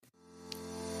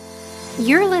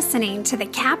You're listening to the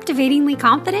Captivatingly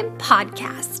Confident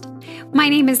podcast. My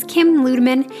name is Kim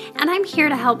Ludeman, and I'm here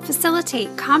to help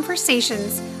facilitate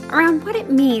conversations around what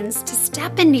it means to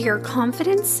step into your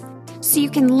confidence so you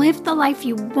can live the life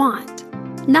you want,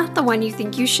 not the one you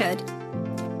think you should.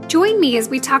 Join me as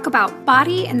we talk about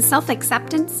body and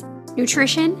self-acceptance,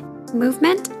 nutrition,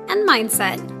 movement, and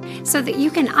mindset so that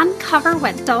you can uncover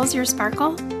what dulls your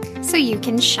sparkle so you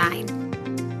can shine.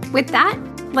 With that,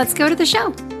 let's go to the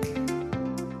show.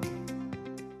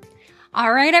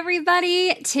 All right,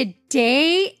 everybody,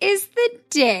 today is the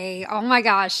day. Oh my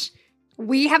gosh.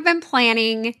 We have been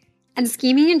planning and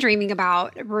scheming and dreaming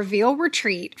about Reveal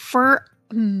Retreat for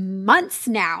months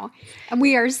now. And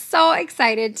we are so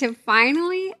excited to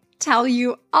finally tell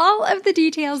you all of the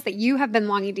details that you have been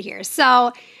longing to hear.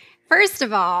 So, first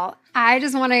of all, I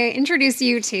just want to introduce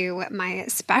you to my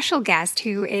special guest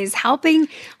who is helping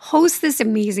host this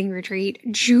amazing retreat,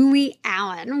 Julie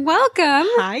Allen. Welcome.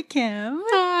 Hi, Kim.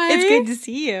 Hi. It's good to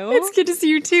see you. It's good to see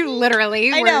you too,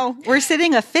 literally. I know. We're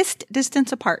sitting a fist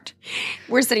distance apart.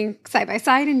 We're sitting side by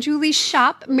side in Julie's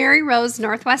shop, Mary Rose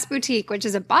Northwest Boutique, which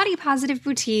is a body positive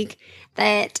boutique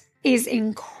that is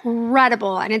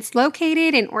incredible, and it's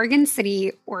located in Oregon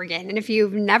City, Oregon. And if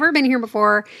you've never been here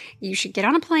before, you should get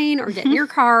on a plane or get in your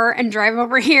car and drive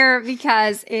over here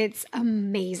because it's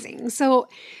amazing. So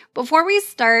before we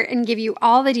start and give you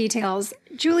all the details,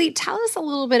 Julie, tell us a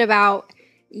little bit about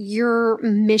your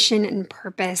mission and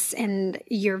purpose and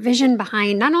your vision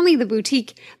behind not only the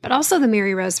boutique, but also the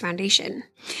Mary Rose Foundation.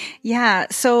 Yeah.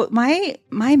 So my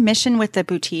mission with the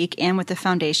boutique and with the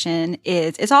foundation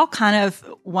is all kind of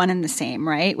one and the same,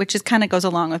 right? Which is kind of goes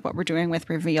along with what we're doing with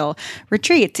Reveal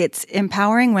Retreats. It's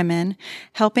empowering women,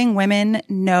 helping women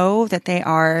know that they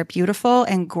are beautiful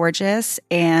and gorgeous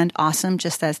and awesome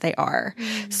just as they are.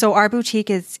 Mm. So our boutique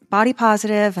is body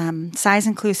positive, size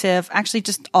inclusive, actually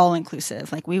just all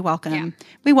inclusive. Like we welcome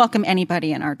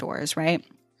anybody in our doors, right?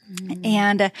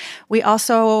 And we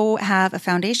also have a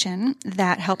foundation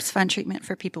that helps fund treatment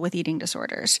for people with eating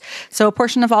disorders. So a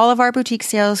portion of all of our boutique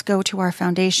sales go to our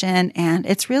foundation, and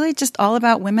it's really just all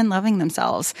about women loving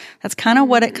themselves. That's kind of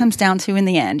what it comes down to in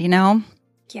the end, you know?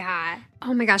 Yeah.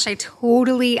 Oh my gosh, I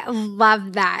totally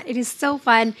love that. It is so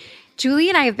fun. Julie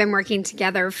and I have been working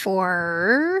together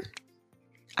for...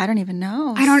 I don't even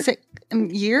know. A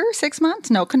year? 6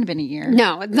 months? No, it couldn't have been a year.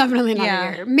 No, definitely not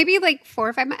a year. Maybe like 4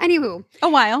 or 5 months. Anywho. A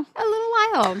while. A little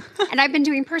while. And I've been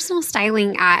doing personal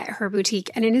styling at her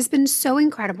boutique, and it has been so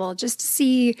incredible just to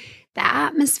see the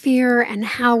atmosphere and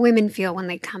how women feel when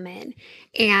they come in.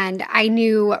 And I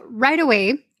knew right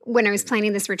away when I was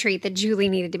planning this retreat that Julie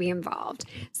needed to be involved.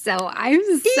 So I'm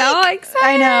so excited.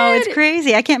 I know. It's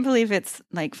crazy. I can't believe it's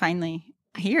like finally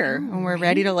here and we're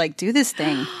ready to like do this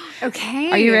thing. Okay.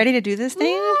 Are you ready to do this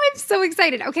thing? Oh, I'm so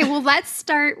excited. Okay, well, let's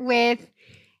start with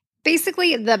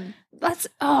basically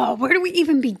where do we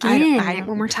even begin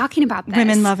when we're talking about this?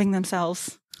 Women loving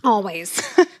themselves. Always.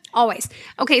 Always.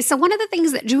 Okay, so one of the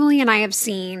things that Julie and I have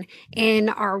seen in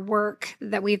our work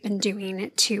that we've been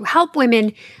doing to help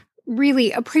women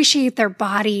really appreciate their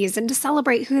bodies and to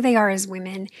celebrate who they are as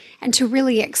women and to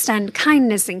really extend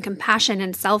kindness and compassion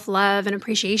and self-love and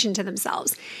appreciation to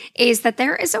themselves is that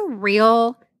there is a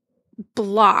real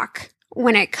block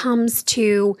when it comes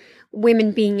to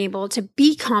women being able to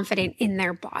be confident in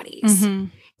their bodies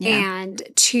and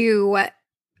to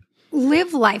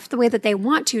live life the way that they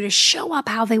want to show up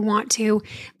how they want to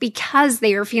because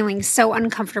they are feeling so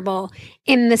uncomfortable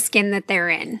in the skin that they're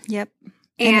in. Yep.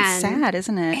 And it's sad,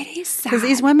 isn't it? It is sad. Because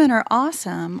these women are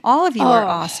awesome. All of you are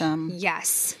awesome.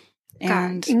 Yes.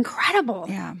 And God, incredible.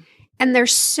 Yeah. And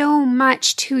there's so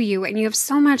much to you and you have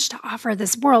so much to offer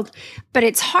this world, but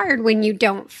it's hard when you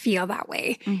don't feel that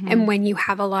way and when you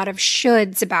have a lot of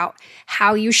shoulds about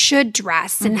how you should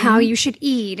dress and how you should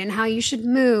eat and how you should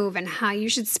move and how you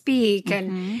should speak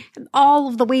and all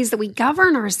of the ways that we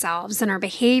govern ourselves and our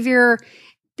behavior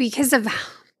because of,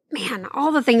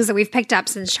 all the things that we've picked up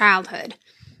since childhood.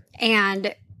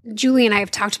 And Julie and I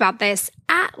have talked about this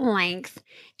at length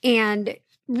and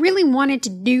really wanted to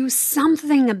do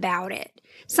something about it,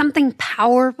 something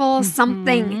powerful,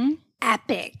 something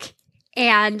epic.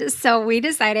 And so we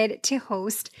decided to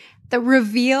host the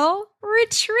Reveal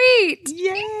Retreat.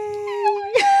 Yay!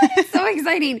 So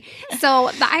exciting.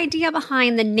 So the idea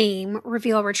behind the name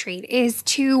Reveal Retreat is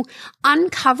to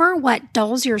uncover what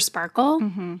dulls your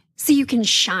sparkle so you can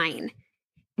shine.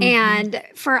 And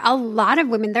for a lot of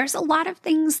women, there's a lot of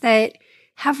things that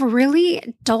have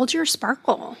really dulled your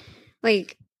sparkle.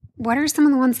 Like, what are some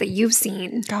of the ones that you've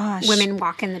seen women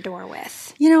walk in the door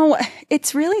with? You know,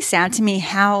 it's really sad to me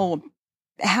how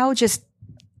just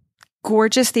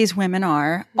gorgeous these women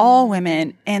are, all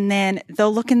women, and then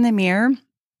they'll look in the mirror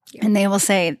and they will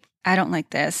say, I don't like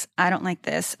this. I don't like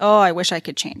this. Oh, I wish I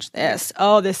could change this.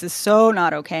 Oh, this is so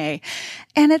not okay.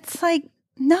 And it's like,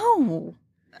 no,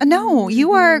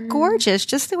 you are gorgeous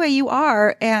just the way you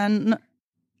are. And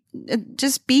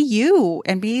just be you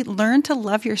and learn to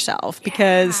love yourself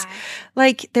because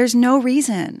like there's no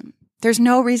reason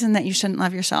that you shouldn't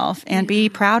love yourself and be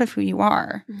proud of who you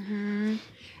are. Mm-hmm.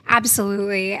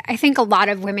 Absolutely. I think a lot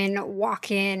of women walk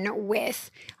in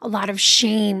with a lot of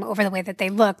shame over the way that they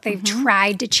look. They've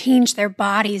tried to change their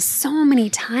bodies so many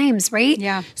times, right?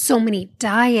 Yeah. So many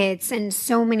diets and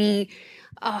so many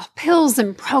pills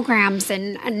and programs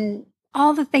and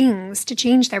all the things to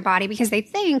change their body because they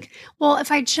think, well,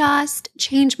 if I just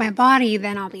change my body,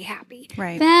 then I'll be happy.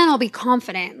 Right. Then I'll be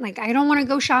confident. Like, I don't want to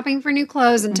go shopping for new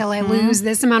clothes until I lose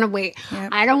this amount of weight. Yep.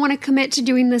 I don't want to commit to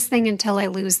doing this thing until I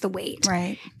lose the weight.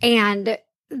 Right. And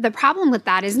the problem with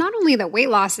that is not only that weight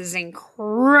loss is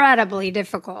incredibly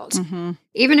difficult,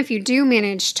 even if you do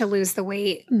manage to lose the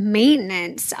weight,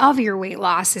 maintenance of your weight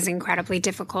loss is incredibly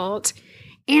difficult.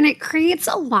 And it creates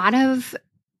a lot of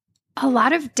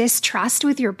distrust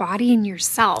with your body and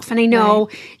yourself. And I know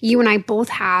you and I both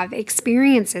have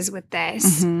experiences with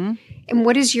this. And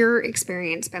what has your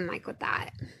experience been like with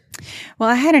that? Well,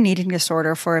 I had an eating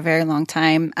disorder for a very long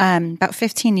time. About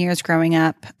 15 years growing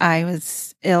up, I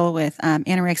was ill with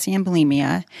anorexia and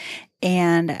bulimia,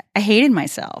 and I hated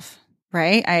myself,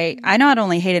 right? I not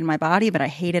only hated my body, but I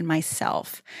hated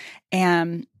myself.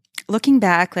 And looking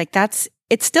back, like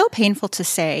it's still painful to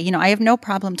say. You know, I have no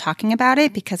problem talking about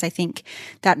it because I think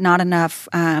that not enough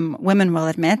women will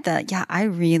admit that, yeah, I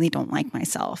really don't like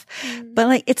myself. But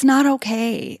like, it's not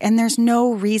okay. And there's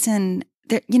no reason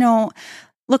that, you know,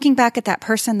 looking back at that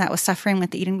person that was suffering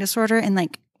with the eating disorder and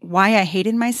like why I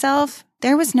hated myself,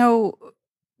 there was no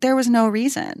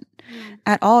reason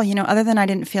at all, you know, other than I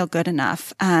didn't feel good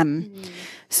enough.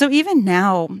 So even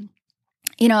now,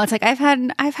 you know, it's like I've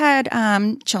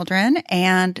had children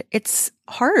and it's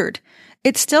hard.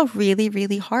 It's still really,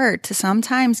 really hard to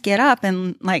sometimes get up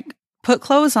and like put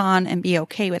clothes on and be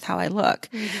okay with how I look.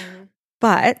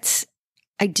 But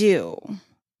I do.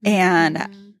 And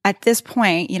at this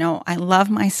point, you know, I love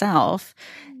myself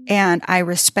and I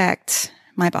respect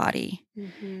my body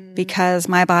because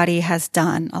my body has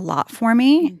done a lot for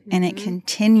me and it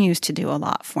continues to do a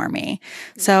lot for me.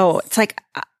 So it's like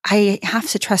I have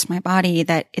to trust my body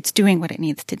that it's doing what it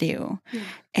needs to do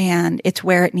and it's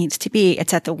where it needs to be.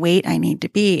 It's at the weight I need to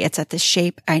be. It's at the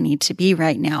shape I need to be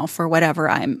right now for whatever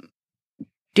I'm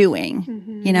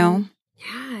doing, you know?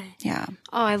 Yeah.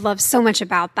 Oh, I love so much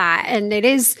about that. And it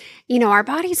is, you know, our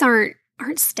bodies aren't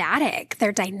static.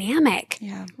 They're dynamic,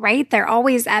 right? They're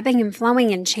always ebbing and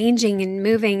flowing and changing and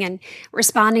moving and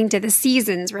responding to the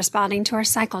seasons, responding to our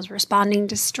cycles, responding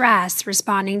to stress,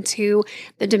 responding to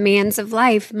the demands of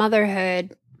life,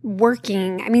 motherhood,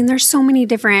 working. I mean, there's so many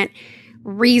different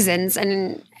reasons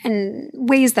and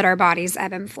ways that our bodies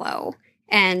ebb and flow.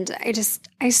 And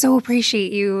I so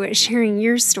appreciate you sharing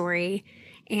your story.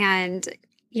 And,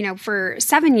 you know, for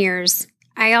 7 years,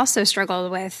 I also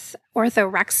struggled with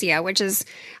orthorexia, which is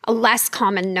a less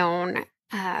common known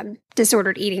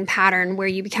disordered eating pattern where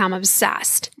you become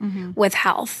obsessed with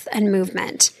health and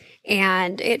movement.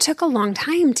 And it took a long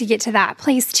time to get to that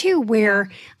place too,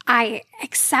 where I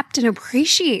accept and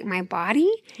appreciate my body.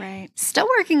 Right. Still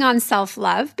working on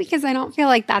self-love because I don't feel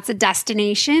like that's a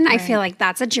destination. Right. I feel like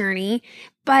that's a journey.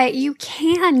 But you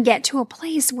can get to a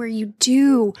place where you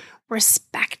do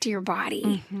respect your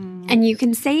body. And you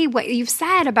can say what you've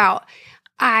said about,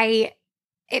 my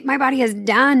body has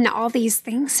done all these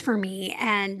things for me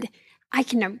and I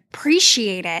can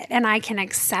appreciate it and I can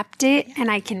accept it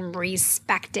and I can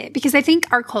respect it. Because I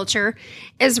think our culture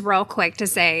is real quick to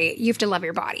say, you have to love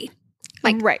your body.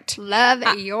 Like,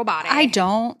 love your body. I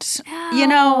don't. No. You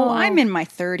know, I'm in my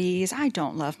 30s. I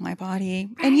don't love my body.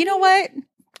 Right. And you know what?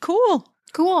 Cool.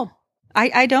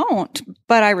 I don't,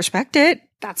 but I respect it.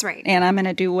 That's right. And I'm going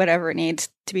to do whatever it needs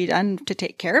to be done to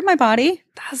take care of my body.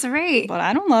 That's right. But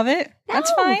I don't love it. No.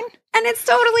 That's fine. And it's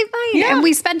totally fine. Yeah. And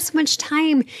we spend so much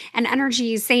time and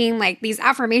energy saying like these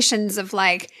affirmations of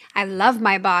like, I love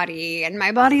my body and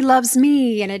my body loves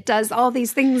me and it does all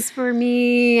these things for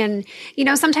me. And, you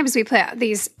know, sometimes we put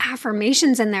these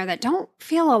affirmations in there that don't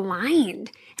feel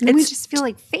aligned. And then we just feel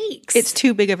like fakes. It's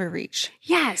too big of a reach.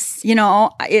 Yes. You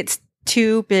know, it's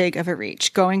too big of a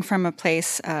reach, going from a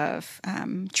place of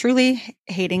truly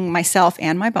hating myself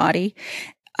and my body.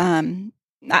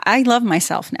 I love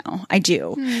myself now. I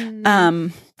do.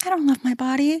 I don't love my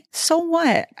body. So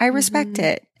what? I respect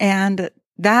it. And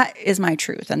that is my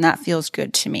truth. And that feels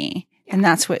good to me. And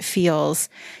that's what feels,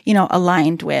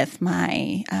 aligned with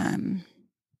my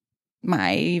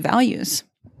my values.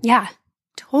 Yeah,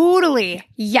 totally.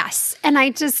 Yes. And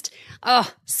I just,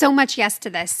 so much yes to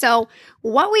this. So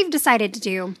what we've decided to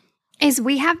do is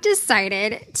we have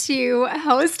decided to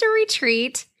host a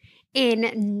retreat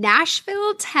in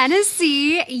Nashville,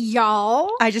 Tennessee,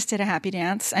 y'all. I just did a happy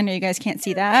dance. I know you guys can't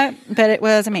see that, but it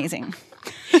was amazing.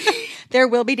 There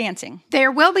will be dancing.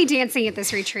 There will be dancing at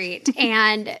this retreat.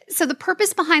 And so the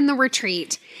purpose behind the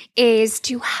retreat is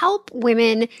to help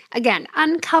women, again,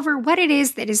 uncover what it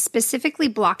is that is specifically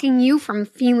blocking you from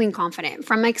feeling confident,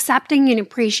 from accepting and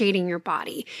appreciating your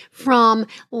body, from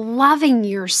loving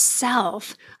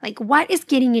yourself. Like, what is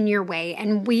getting in your way?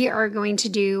 And we are going to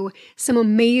do some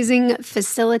amazing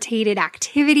facilitated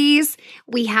activities.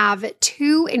 We have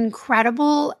 2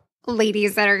 incredible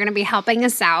ladies that are going to be helping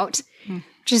us out.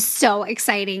 Just so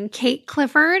exciting. Kate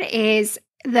Clifford is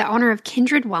the owner of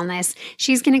Kindred Wellness.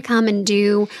 She's going to come and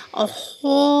do a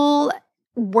whole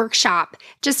workshop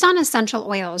just on essential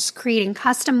oils, creating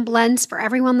custom blends for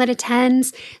everyone that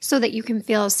attends so that you can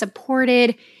feel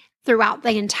supported throughout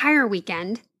the entire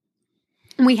weekend.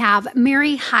 We have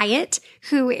Mary Hyatt,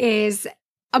 who is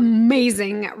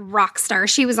amazing rock star.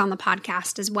 She was on the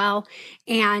podcast as well.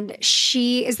 And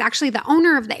she is actually the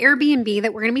owner of the Airbnb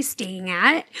that we're going to be staying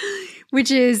at,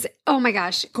 which is, oh my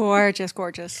gosh. Gorgeous.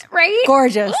 Right?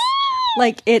 Gorgeous.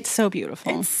 Like, it's so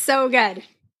beautiful. It's so good.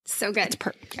 So good. It's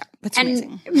perfect. Yeah, it's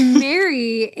amazing.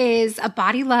 Mary is a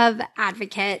body love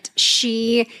advocate.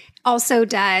 She also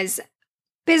does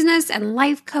business and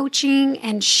life coaching,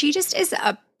 and she just is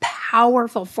a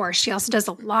powerful force. She also does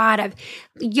a lot of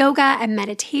yoga and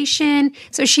meditation.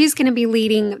 So she's going to be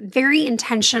leading very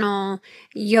intentional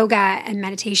yoga and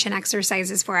meditation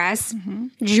exercises for us. Mm-hmm.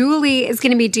 Julie is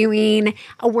going to be doing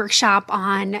a workshop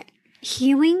on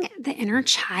healing the inner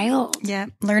child. Yeah.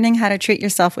 Learning how to treat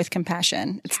yourself with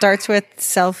compassion. It starts with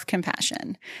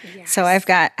self-compassion. Yes. So I've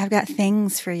got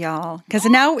things for y'all. Because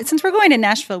now, since we're going to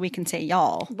Nashville, we can say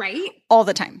y'all. Right? All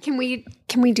the time. Can we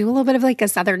do a little bit of like a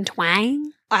Southern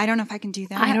twang? I don't know if I can do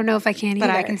that. I don't know if I can either. But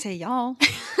I can say y'all.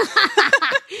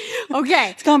 Okay.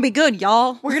 It's going to be good,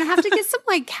 y'all. We're going to have to get some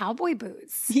like cowboy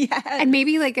boots. Yeah. And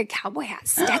maybe like a cowboy hat.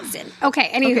 Stetson. Okay.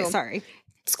 Anywho. Okay, sorry.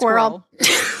 Squirrel.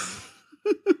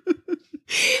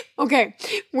 Okay,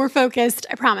 we're focused,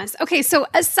 I promise. Okay, so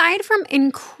aside from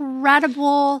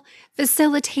incredible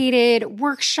facilitated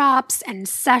workshops and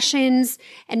sessions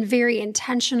and very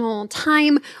intentional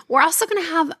time, we're also going to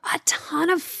have a ton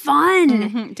of fun.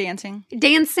 Mm-hmm.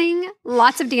 Dancing,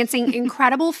 lots of dancing,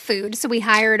 incredible food. So we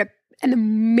hired an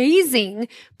amazing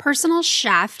personal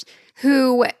chef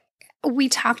who we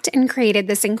talked and created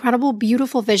this incredible,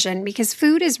 beautiful vision because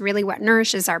food is really what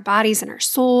nourishes our bodies and our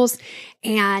souls.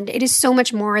 And it is so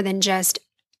much more than just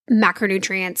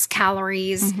macronutrients,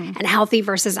 calories, and healthy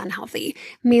versus unhealthy.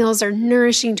 Meals are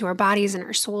nourishing to our bodies and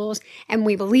our souls. And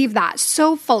we believe that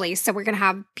so fully. So we're going to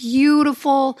have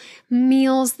beautiful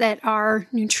meals that are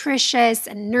nutritious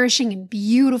and nourishing and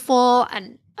beautiful.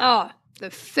 And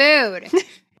the food.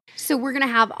 So we're going to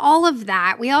have all of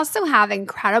that. We also have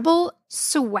incredible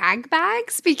swag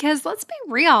bags because let's be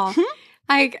real.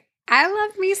 Like, I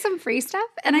love me some free stuff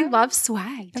and I love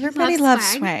swag. Everybody loves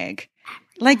swag.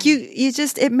 Like you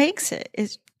just, it makes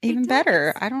it even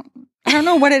better. I don't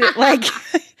know what it like.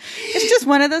 It's just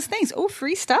one of those things. Oh,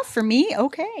 free stuff for me?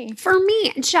 Okay. For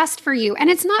me, just for you. And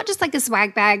it's not just like a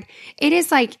swag bag. It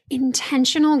is like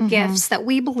intentional gifts that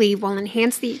we believe will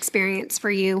enhance the experience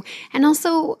for you and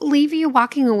also leave you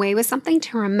walking away with something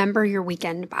to remember your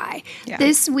weekend by. Yeah.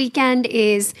 This weekend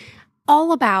is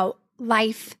all about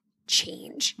life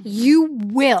change. You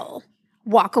will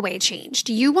walk away changed.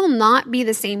 You will not be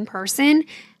the same person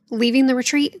leaving the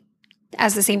retreat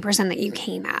as the same person that you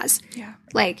came as. Yeah.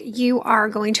 Like, you are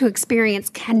going to experience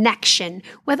connection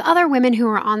with other women who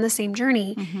are on the same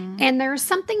journey. And there's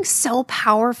something so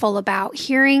powerful about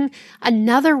hearing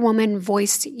another woman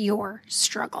voice your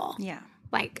struggle. Yeah.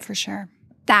 Like, for sure.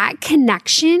 That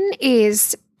connection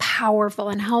is powerful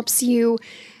and helps you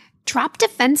drop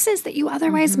defenses that you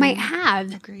otherwise might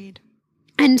have. Agreed.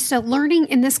 And so learning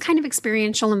in this kind of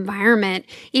experiential environment,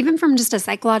 even from just a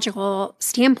psychological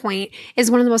standpoint,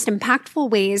 is one of the most impactful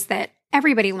ways that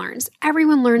everybody learns.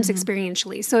 Everyone learns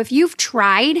experientially. So if you've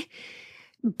tried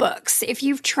books, if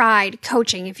you've tried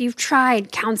coaching, if you've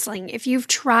tried counseling, if you've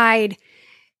tried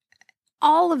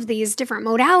all of these different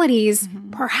modalities,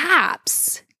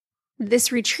 perhaps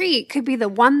this retreat could be the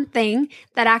one thing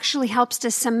that actually helps to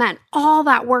cement all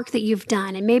that work that you've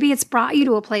done. And maybe it's brought you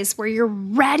to a place where you're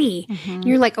ready.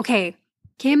 You're like, okay,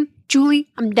 Kim, Julie,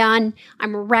 I'm done.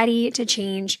 I'm ready to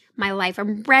change my life.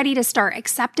 I'm ready to start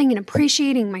accepting and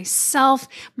appreciating myself,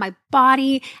 my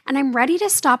body, and I'm ready to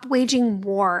stop waging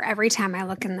war every time I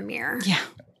look in the mirror. Yeah.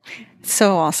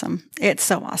 So awesome. It's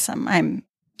so awesome.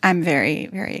 I'm very,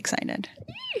 very excited.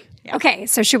 Yeah. Okay,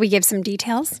 so should we give some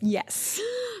details? Yes.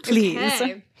 Please.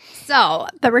 Okay. So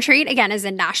the retreat, again, is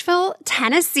in Nashville,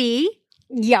 Tennessee.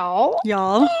 Y'all.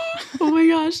 Oh my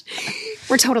gosh.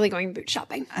 We're totally going boot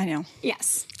shopping. I know.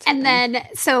 Yes. And then,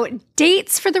 so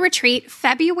dates for the retreat,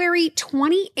 February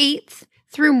 28th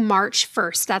through March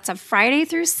 1st. That's a Friday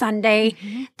through Sunday.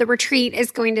 Mm-hmm. The retreat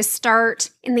is going to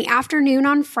start in the afternoon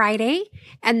on Friday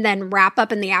and then wrap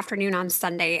up in the afternoon on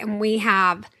Sunday. And we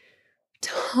have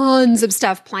tons of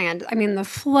stuff planned. I mean, the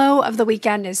flow of the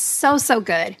weekend is so, so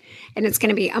good. And it's going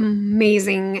to be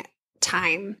amazing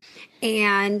time.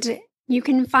 And you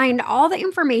can find all the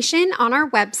information on our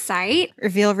website.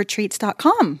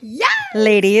 RevealRetreats.com. Yes!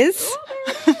 Ladies.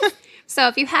 So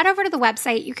if you head over to the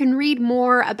website, you can read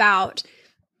more about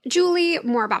Julie,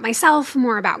 more about myself,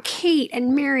 more about Kate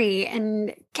and Mary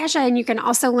and Kesha, and you can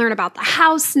also learn about the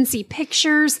house and see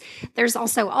pictures. There's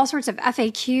also all sorts of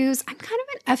FAQs. I'm kind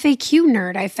of an FAQ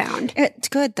nerd, I found. It's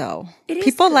good, though.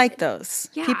 People good. Like those.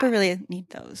 Yeah. People really need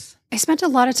those. I spent a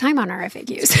lot of time on our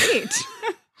FAQs.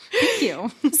 Thank you.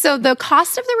 So the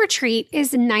cost of the retreat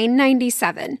is $997.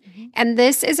 Mm-hmm. And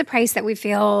this is a price that we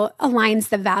feel aligns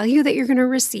the value that you're going to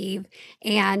receive.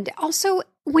 And also,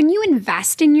 when you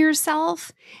invest in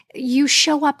yourself, you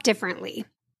show up differently.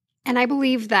 And I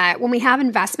believe that when we have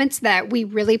investments that we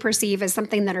really perceive as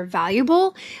something that are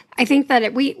valuable, I think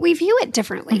that we view it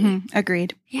differently. Mm-hmm.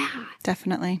 Agreed. Yeah.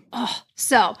 Definitely.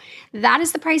 So that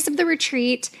is the price of the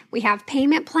retreat. We have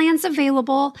payment plans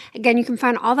available. Again, you can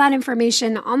find all that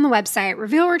information on the website,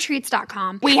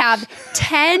 revealretreats.com. We have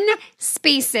 10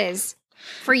 spaces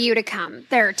for you to come.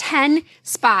 There are 10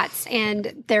 spots,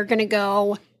 and they're going to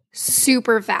go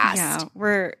super fast.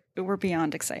 Yeah, we're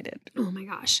beyond excited. Oh my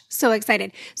gosh, so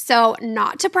excited. So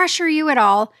not to pressure you at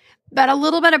all, but a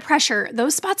little bit of pressure.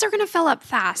 Those spots are going to fill up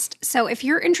fast. So if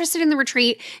you're interested in the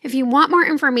retreat, if you want more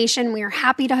information, we are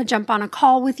happy to jump on a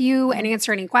call with you and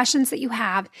answer any questions that you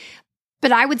have.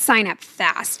 But I would sign up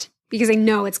fast because I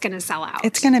know it's going to sell out.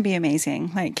 It's going to be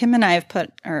amazing. Like Kim and I have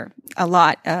put a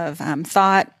lot of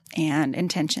thought and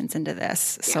intentions into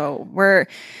this. Yeah. So we're,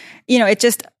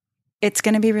 it's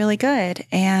going to be really good.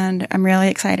 And I'm really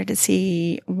excited to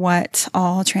see what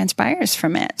all transpires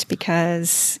from it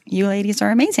because you ladies are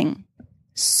amazing.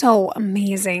 So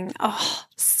amazing. Oh,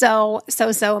 so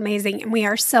amazing. And we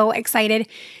are so excited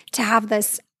to have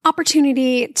this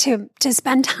opportunity to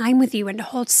spend time with you and to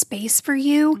hold space for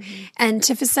you and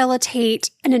to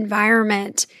facilitate an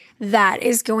environment that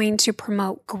is going to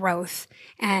promote growth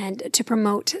and to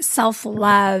promote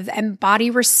self-love and body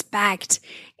respect.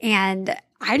 And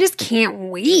I just can't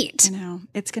wait. I know.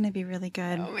 It's going to be really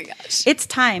good. Oh my gosh. It's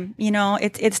time.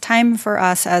 It's time for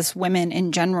us as women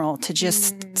in general to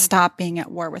just stop being at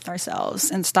war with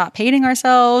ourselves and stop hating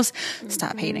ourselves,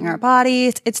 stop hating our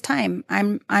bodies. It's time.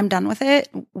 I'm done with it.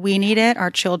 We need it.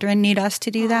 Our children need us to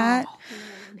do that.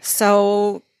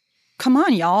 So come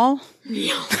on, y'all.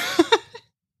 Yeah.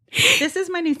 This is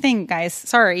my new thing, guys.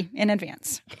 Sorry in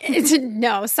advance.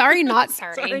 No, sorry, not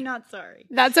sorry. Sorry, not sorry.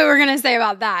 That's what we're going to say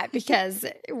about that because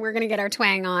we're going to get our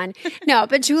twang on. No,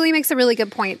 but Julie makes a really good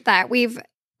point that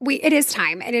it is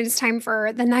time. It is time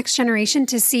for the next generation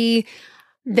to see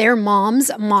their moms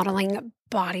modeling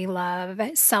body love,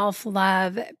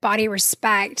 self-love, body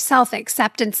respect,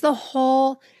 self-acceptance, the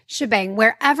whole shebang.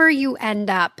 Wherever you end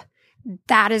up,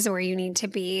 that is where you need to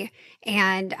be.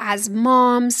 And as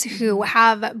moms who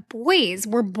have boys,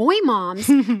 we're boy moms.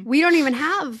 We don't even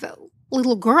have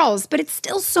little girls, but it's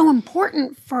still so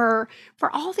important for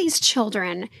all these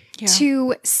children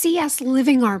to see us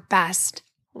living our best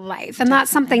life. And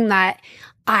that's something that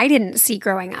I didn't see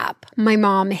growing up. My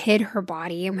mom hid her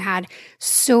body and had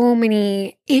so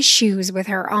many issues with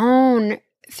her own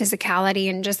physicality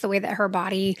and just the way that her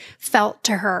body felt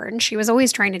to her. And she was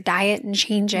always trying to diet and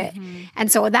change it. And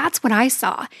so that's what I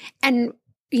saw. And,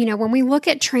 when we look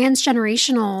at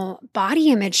transgenerational body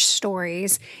image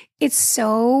stories, it's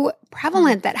so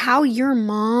prevalent that how your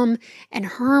mom and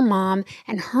her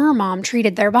mom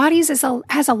treated their bodies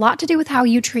has a lot to do with how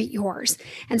you treat yours.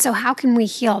 And so how can we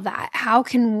heal that? How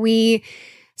can we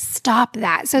stop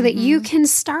that so that you can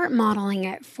start modeling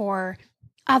it for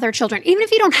other children, even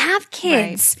if you don't have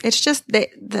kids? Right. It's just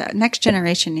the next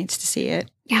generation needs to see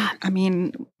it. Yeah. I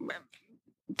mean,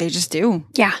 they just do.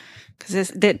 Yeah. Because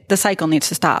the cycle needs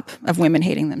to stop of women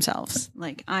hating themselves.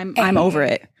 Like I'm over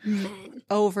it.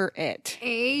 Over it.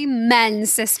 Amen,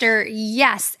 sister.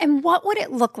 Yes. And what would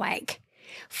it look like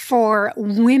for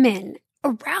women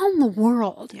around the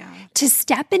world to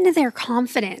step into their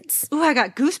confidence. Ooh, I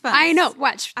got goosebumps. I know.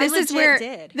 Watch. This is where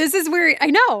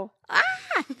I know.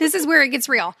 This is where it gets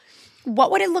real.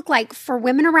 What would it look like for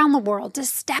women around the world to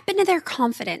step into their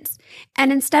confidence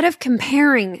and instead of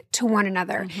comparing to one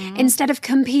another, instead of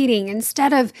competing,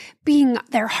 instead of being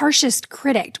their harshest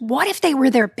critic, what if they were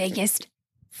their biggest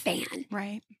fan?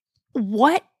 Right.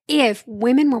 What if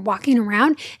women were walking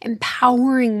around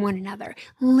empowering one another,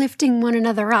 lifting one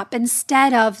another up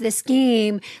instead of this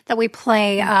game that we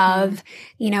play of,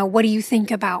 what do you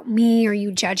think about me? Are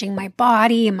you judging my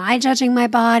body? Am I judging my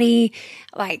body?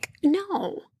 Like,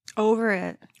 no.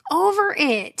 Over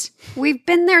it. We've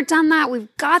been there, done that. We've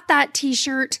got that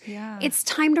t-shirt. Yeah. It's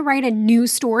time to write a new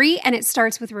story, and it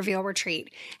starts with Reveal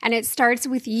Retreat. And it starts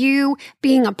with you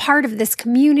being a part of this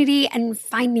community and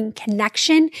finding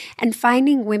connection and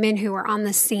finding women who are on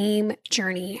the same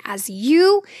journey as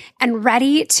you and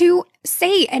ready to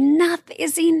say enough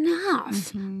is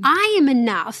enough. I am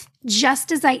enough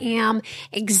just as I am,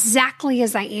 exactly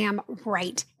as I am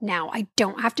right now. I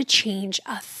don't have to change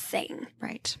a thing.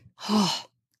 Right. Oh,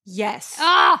 yes.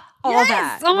 All yes.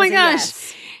 That. Oh my gosh.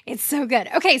 Yes. It's so good.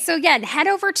 Okay. So again, head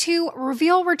over to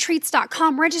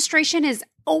revealretreats.com. Registration is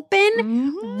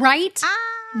open right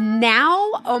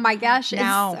now. Oh my gosh.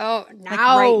 Now. Now. Like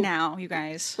right now, you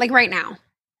guys. Like right now.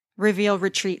 Reveal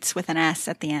Retreats with an S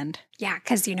at the end. Yeah.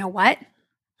 Cause you know what?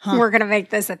 We're going to make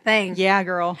this a thing. Yeah,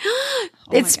 girl.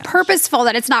 It's purposeful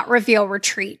that it's not Reveal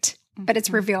Retreat, but it's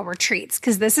Reveal Retreats,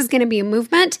 because this is going to be a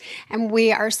movement, and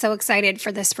we are so excited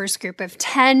for this first group of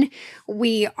 10.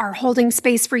 We are holding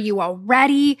space for you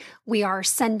already. We are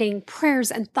sending prayers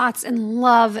and thoughts and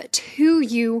love to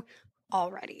you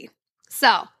already.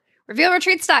 So,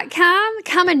 revealretreats.com.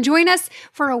 Come and join us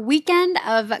for a weekend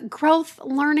of growth,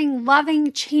 learning,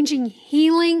 loving, changing,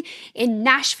 healing in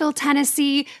Nashville,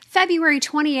 Tennessee, February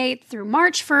 28th through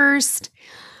March 1st.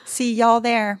 See y'all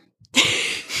there.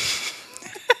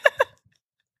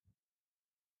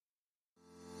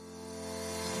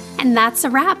 And that's a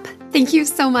wrap. Thank you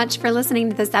so much for listening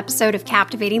to this episode of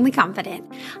Captivatingly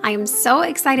Confident. I am so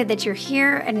excited that you're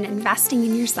here and investing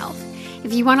in yourself.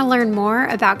 If you want to learn more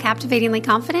about Captivatingly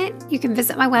Confident, you can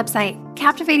visit my website,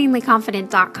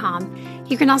 captivatinglyconfident.com.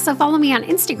 You can also follow me on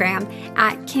Instagram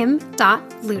at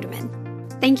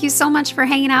kim.ludeman. Thank you so much for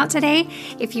hanging out today.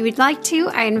 If you would like to,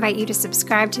 I invite you to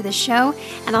subscribe to the show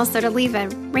and also to leave a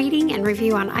rating and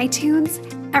review on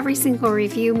iTunes. Every single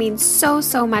review means so,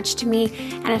 so much to me,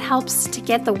 and it helps to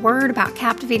get the word about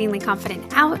Captivatingly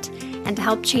Confident out and to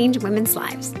help change women's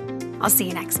lives. I'll see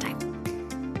you next time.